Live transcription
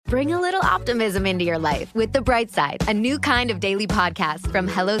Bring a little optimism into your life with The Bright Side, a new kind of daily podcast from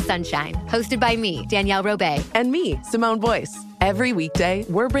Hello Sunshine, hosted by me, Danielle Robay. And me, Simone Boyce. Every weekday,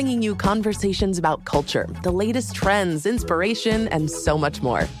 we're bringing you conversations about culture, the latest trends, inspiration, and so much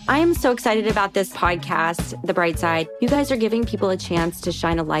more. I am so excited about this podcast, The Bright Side. You guys are giving people a chance to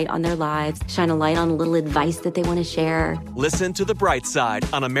shine a light on their lives, shine a light on a little advice that they want to share. Listen to The Bright Side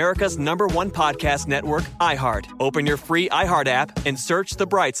on America's #1 podcast network, iHeart. Open your free iHeart app and search The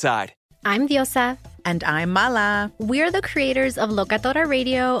Bright Side. I'm Diosa. And I'm Mala. We're the creators of Locatora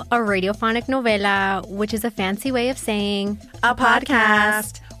Radio, a radiophonic novela, which is a fancy way of saying a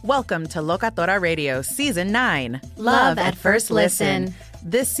podcast. Welcome to Locatora Radio Season 9. Love at First Listen.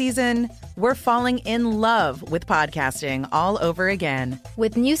 This season, we're falling in love with podcasting all over again.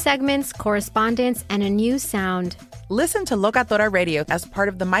 With new segments, correspondence, and a new sound. Listen to Locatora Radio as part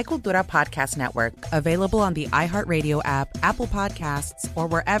of the My Cultura Podcast Network. Available on the iHeartRadio app, Apple Podcasts, or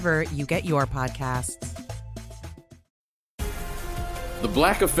wherever you get your podcasts. The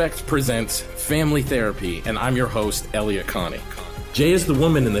Black Effect presents Family Therapy, and I'm your host, Elliot Connie. Jay is the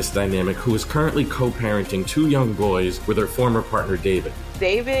woman in this dynamic who is currently co-parenting 2 young boys with her former partner, David.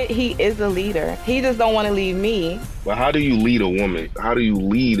 David, he is a leader. He just don't want to leave me. But how do you lead a woman? How do you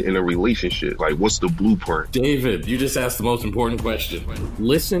lead in a relationship? Like, what's the blueprint? David, you just asked the most important question.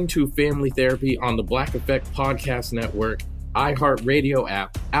 Listen to Family Therapy on the Black Effect Podcast Network, iHeartRadio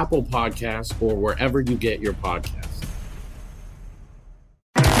app, Apple Podcasts, or wherever you get your podcasts.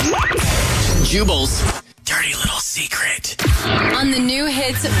 Jubal's Dirty Little Secret on the new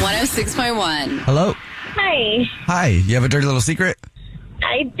hits 106.1. Hello. Hi. Hi. You have a dirty little secret?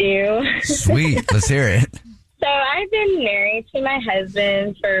 I do. Sweet. Let's hear it. So I've been married to my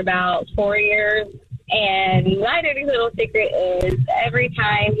husband for about 4 years, and my dirty little secret is every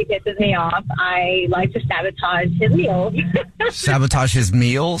time he pisses me off, I like to sabotage his meals. Sabotage his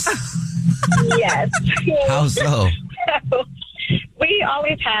meals? Yes. How so? So we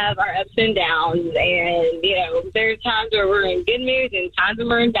always have our ups and downs, and, you know, there's times where we're in good moods and times when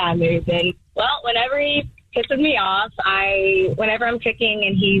we're in bad moods. And, well, whenever he pisses me off, whenever I'm cooking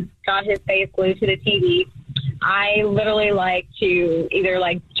and he's got his face glued to the TV, I literally like to either,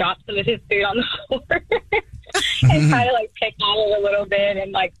 like, drop some of his food on the floor and try to, like, pick at it a little bit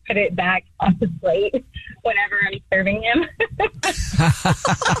and, like, put it back on the plate whenever I'm serving him.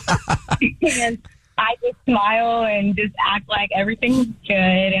 And I just smile and just act like everything's good.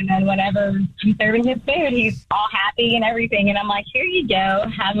 And then whenever I'm serving his food, he's all happy and everything. And I'm like, here you go.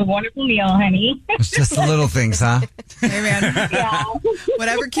 Have a wonderful meal, honey. It's just the little things, huh? Hey, man. Yeah.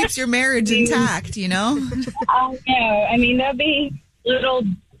 Whatever keeps your marriage intact, you know? Oh, no. I mean, there'll be little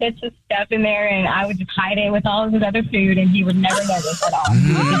bits of stuff in there, and I would just hide it with all of his other food, and he would never notice at all.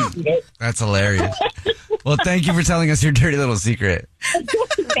 That's hilarious. Well, thank you for telling us your dirty little secret. Thank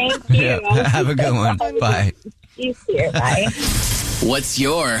you. Yeah, have a good one. Bye. You too. Bye. What's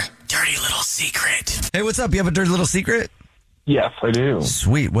your dirty little secret? Hey, what's up? You have a dirty little secret? Yes, I do.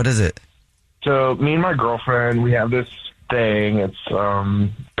 Sweet. What is it? So me and my girlfriend, we have this thing. It's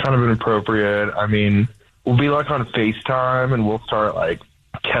kind of inappropriate. I mean, we'll be like on FaceTime and we'll start like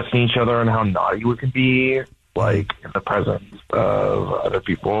testing each other on how naughty we can be, like in the presence of other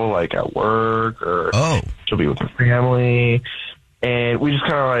people, like at work, or she'll be with her family. And we just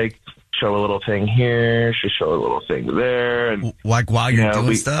kind of like show a little thing here, she show a little thing there. And, like while you're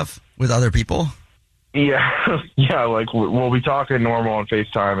doing stuff with other people? Yeah. Yeah, like we'll be talking normal on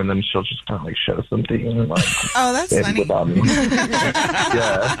FaceTime, and then she'll just kind of like show something. And, like, oh, that's funny.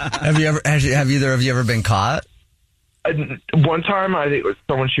 Yeah. Have either of you ever been caught? One time, I think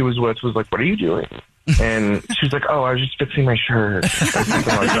someone she was with was like, "What are you doing?" And she was like, "Oh, I was just fixing my shirt." Or something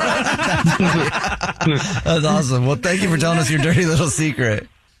like that. That's awesome. Well, thank you for telling us your dirty little secret.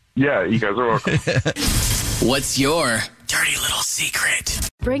 Yeah, you guys are welcome. What's your dirty little secret?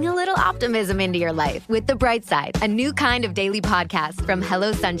 Bring a little optimism into your life with The Bright Side, a new kind of daily podcast from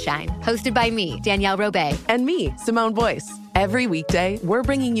Hello Sunshine, hosted by me, Danielle Robay. And me, Simone Boyce. Every weekday, we're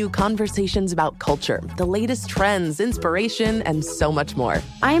bringing you conversations about culture, the latest trends, inspiration, and so much more.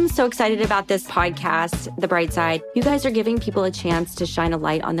 I am so excited about this podcast, The Bright Side. You guys are giving people a chance to shine a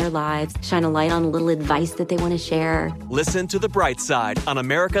light on their lives, shine a light on a little advice that they want to share. Listen to The Bright Side on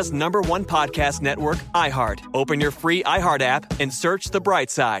America's #1 podcast network, iHeart. Open your free iHeart app and search The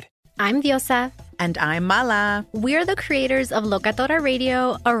Bright Side. I'm Diosa. And I'm Mala. We're the creators of Locatora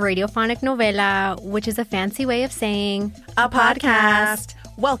Radio, a radiophonic novela, which is a fancy way of saying a podcast.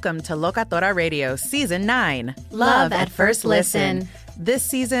 Welcome to Locatora Radio Season 9. Love at First Listen. This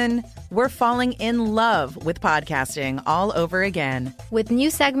season, we're falling in love with podcasting all over again. With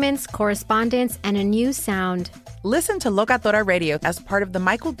new segments, correspondence, and a new sound. Listen to Locatora Radio as part of the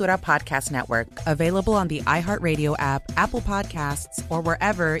Michael Dura Podcast Network, available on the iHeartRadio app, Apple Podcasts, or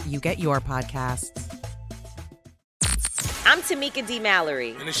wherever you get your podcasts. I'm Tamika D.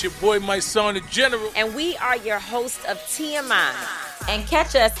 Mallory. And it's your boy, my son, the General. And we are your hosts of TMI. And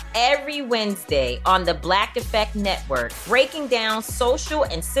catch us every Wednesday on the Black Effect Network, breaking down social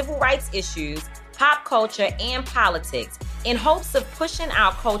and civil rights issues, pop culture, and politics in hopes of pushing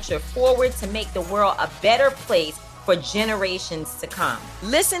our culture forward to make the world a better place for generations to come.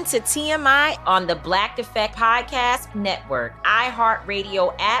 Listen to TMI on the Black Effect Podcast Network,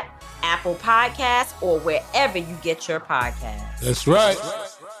 iHeartRadio app, Apple Podcasts, or wherever you get your podcasts. That's right.